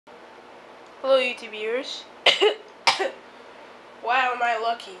Hello, YouTube viewers. Wow, am I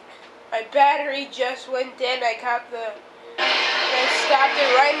lucky. My battery just went dead. I stopped it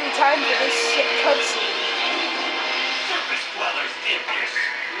right in time for this cutscene. Surface dwellers did this.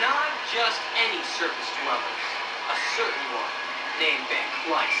 Not just any surface dwellers. A certain one, named Van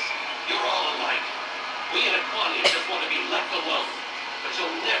Kleiss. You're all alike. We in Aquania just want to be left alone. But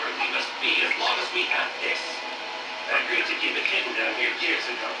you'll never leave us be as long as we have this. I agreed to keep it hidden down here years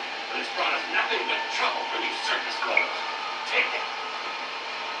ago, but it's brought us nothing but trouble from you surface dwellers. Take it.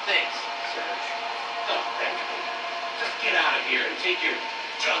 Thanks, Serge. Don't thank me. Just get out of here and take your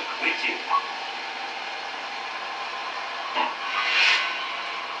junk with you.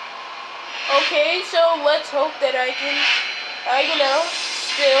 Okay, so let's hope that I can,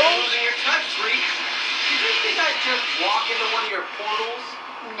 still... You're losing your touch, freak. Did you think I'd just walk into one of your portals?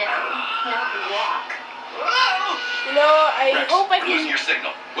 No, not walk. Whoa! I hope I losing can... your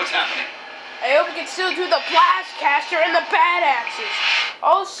signal. What's happening? I hope I can still do the blast caster and the bad axes.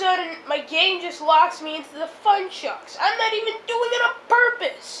 All of a sudden, my game just locks me into the fun chucks. I'm not even doing it on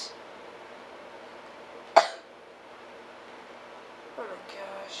purpose. Oh my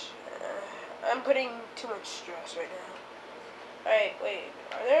gosh. I'm putting too much stress right now. Alright, wait.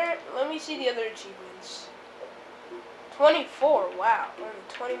 Let me see the other achievements. 24, wow. Only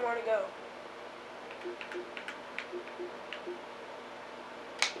 20 more to go.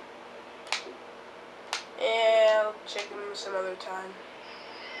 And I'll check them some other time.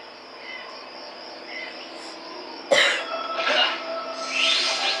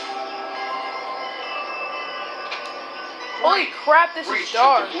 Holy crap, this is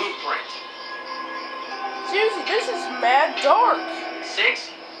dark. The blueprint. Seriously, this is mad dark. 6.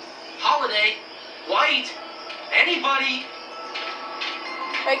 Holiday. White. Anybody?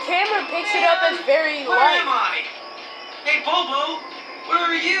 My camera picks it up as very Where light. am I? Hey, Bobo. Where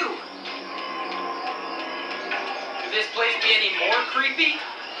are you? Could this place be any more creepy?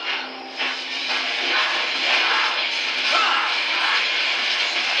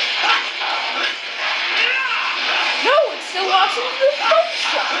 No, it's still watching the fun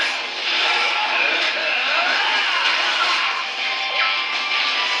shots.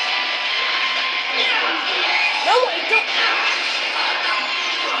 No, I don't.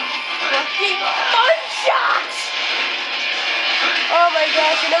 Fucking fun shots! Oh my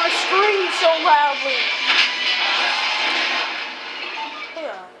gosh, I never screamed so loudly. Hang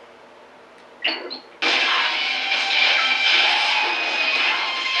on.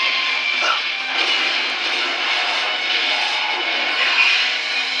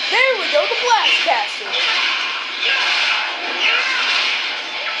 There we go, the blast caster.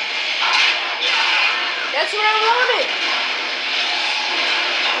 That's what I wanted.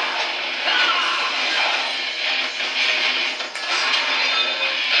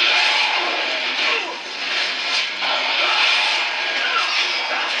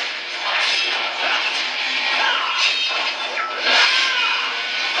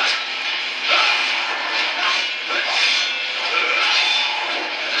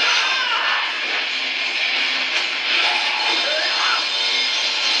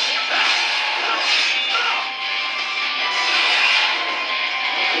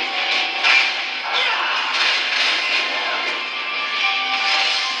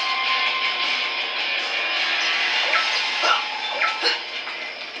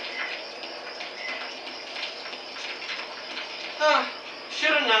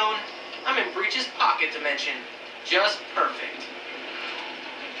 Should have known. I'm in Breach's pocket dimension. Just perfect.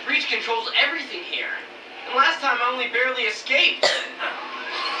 Breach controls everything here. And last time I only barely escaped.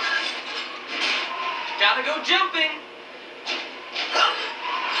 Gotta go jumping.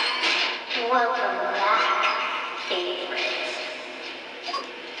 Welcome back, favorites.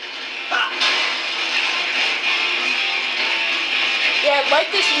 Yeah, I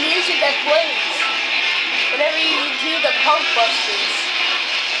like this music that plays whenever you do the punk busters.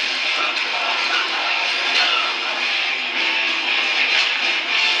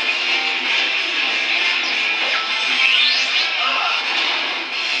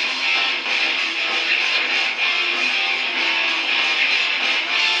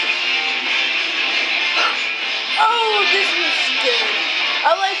 Oh, this is good.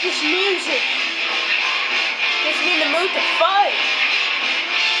 I like this music. Gets me in the mood to fight.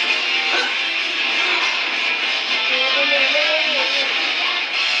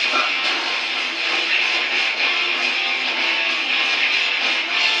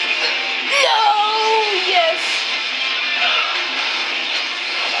 No! Yes!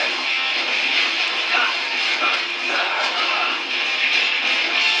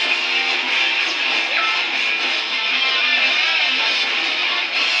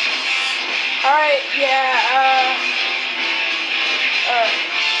 Alright, yeah,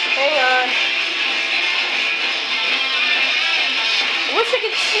 hang on. I wish I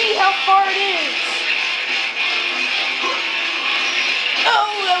could see how far it is.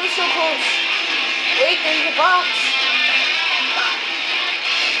 Oh, that was so close. Wait, there's a box.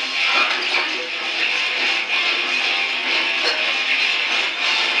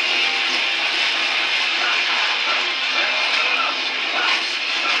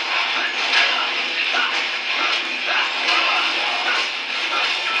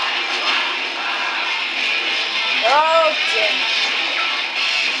 Oh, damn.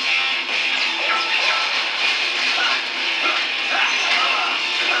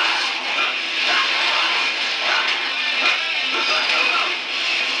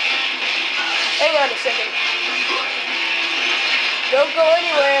 Hang on a second. Don't go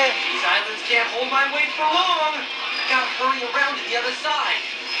anywhere. These islands can't hold my weight for long. I gotta hurry around to the other side.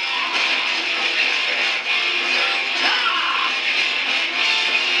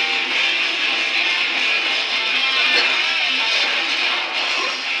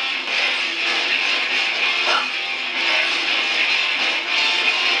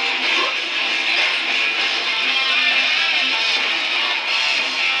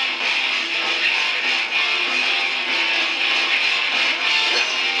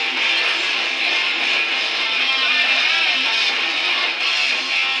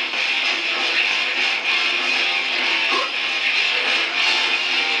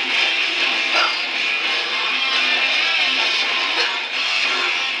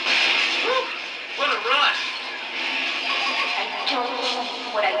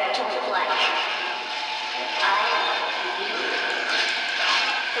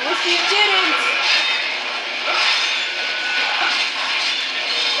 I wish you didn't.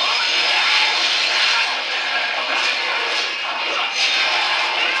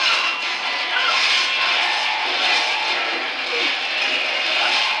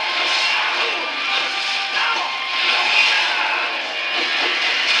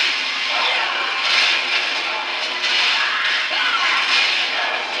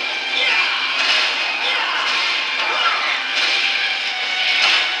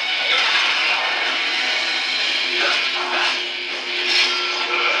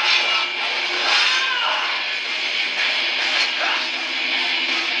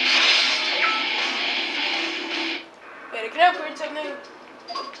 Gotta get upgrade something.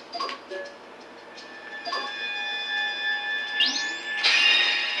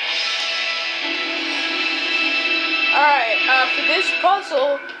 Alright, for this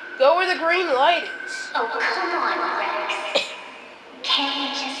puzzle, go where the green light is. Oh, come on, Rex. Can't we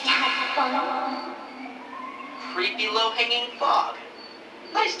just have fun? Creepy low-hanging fog.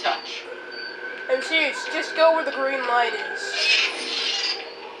 Nice touch. I'm serious, just go where the green light is.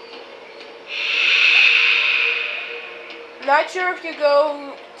 Not sure if you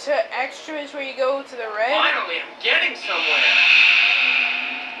go to extras where you go to the red. Finally, I'm getting somewhere.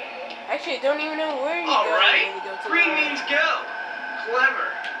 Actually, I don't even know where you All go right. when you go to Green the red. means go. Clever.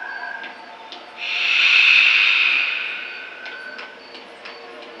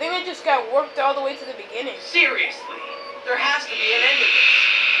 I think I just got warped all the way to the beginning. Seriously, there has to be an end to this.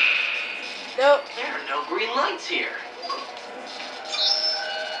 Nope. There are no green lights here.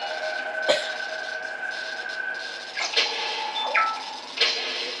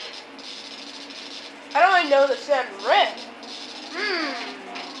 How do I know the sound red?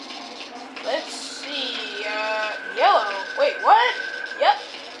 Let's see, yellow. Wait, what? Yep.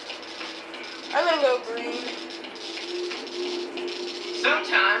 I'm gonna go green.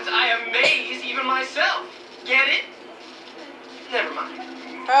 Sometimes I amaze even myself. Get it? Never mind.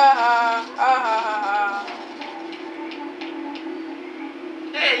 Ha ha, ha ha ha ha.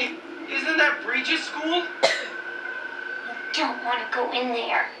 Hey, isn't that Breach's school? Don't want to go in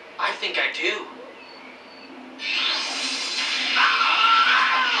there. I think I do.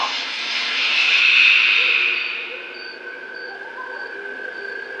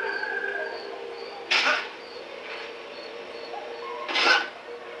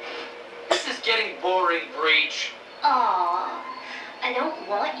 This is getting boring, Breach. Aw, I don't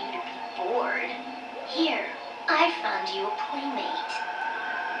want you to be bored. Here, I found you a playmate.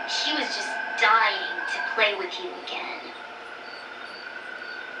 She was just dying to play with you again.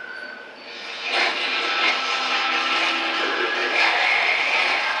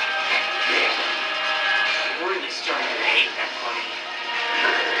 I'm really starting to hate that bunny.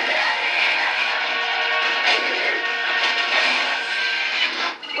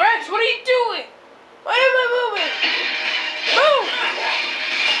 Rex, what are you doing? Why am I moving? Move!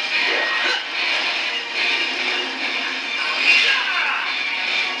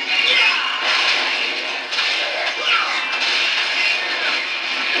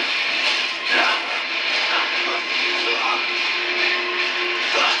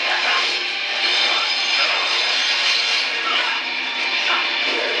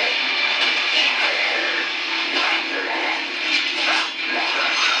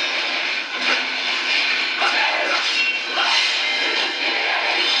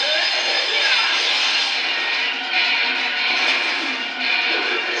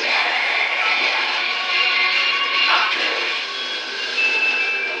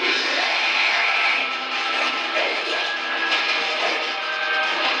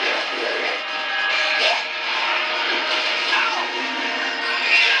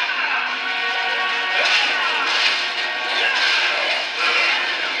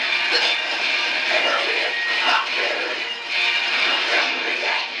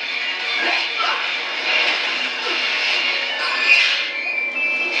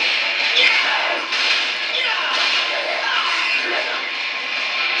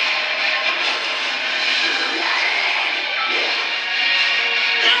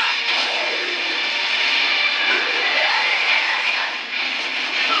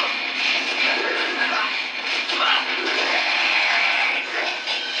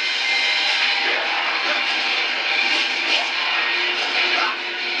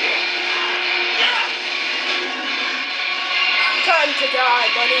 Die,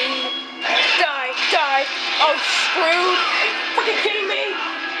 buddy. Die, die. Oh, screwed. Are you fucking kidding me?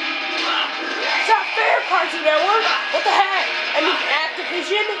 It's not fair, Cartoon Network. What the heck? I mean,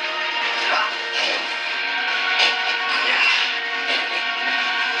 Activision?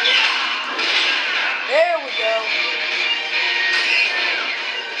 There we go.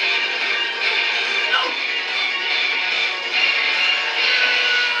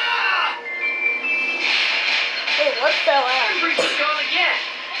 Hey, what fell out? Breach is gone again.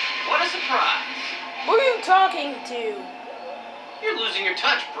 What a surprise. Who are you talking to? You're losing your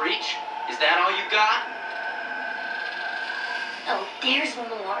touch, Breach. Is that all you got? Oh, there's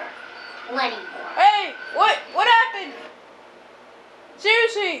more. Plenty more. Hey, what happened?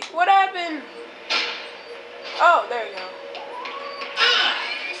 Seriously, what happened? Oh, there you go.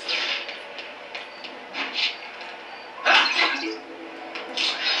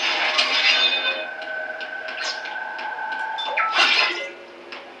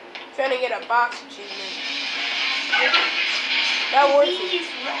 Trying to get a box achievement. That works. Please,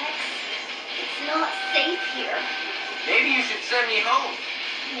 Rex. It's not safe here. Maybe you should send me home.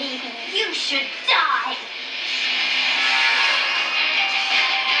 Maybe you should die.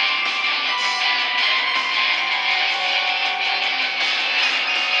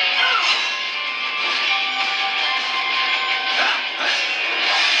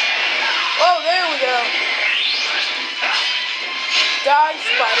 Oh, there we go. Die,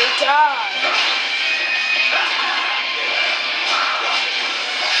 Spider, die.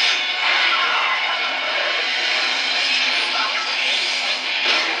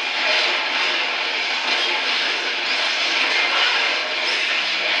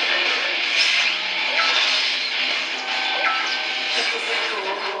 It's a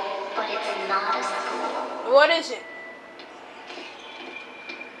school, but it's not a school. What is it?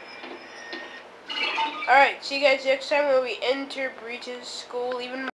 Alright, see you guys next time when we enter Breach's school even more.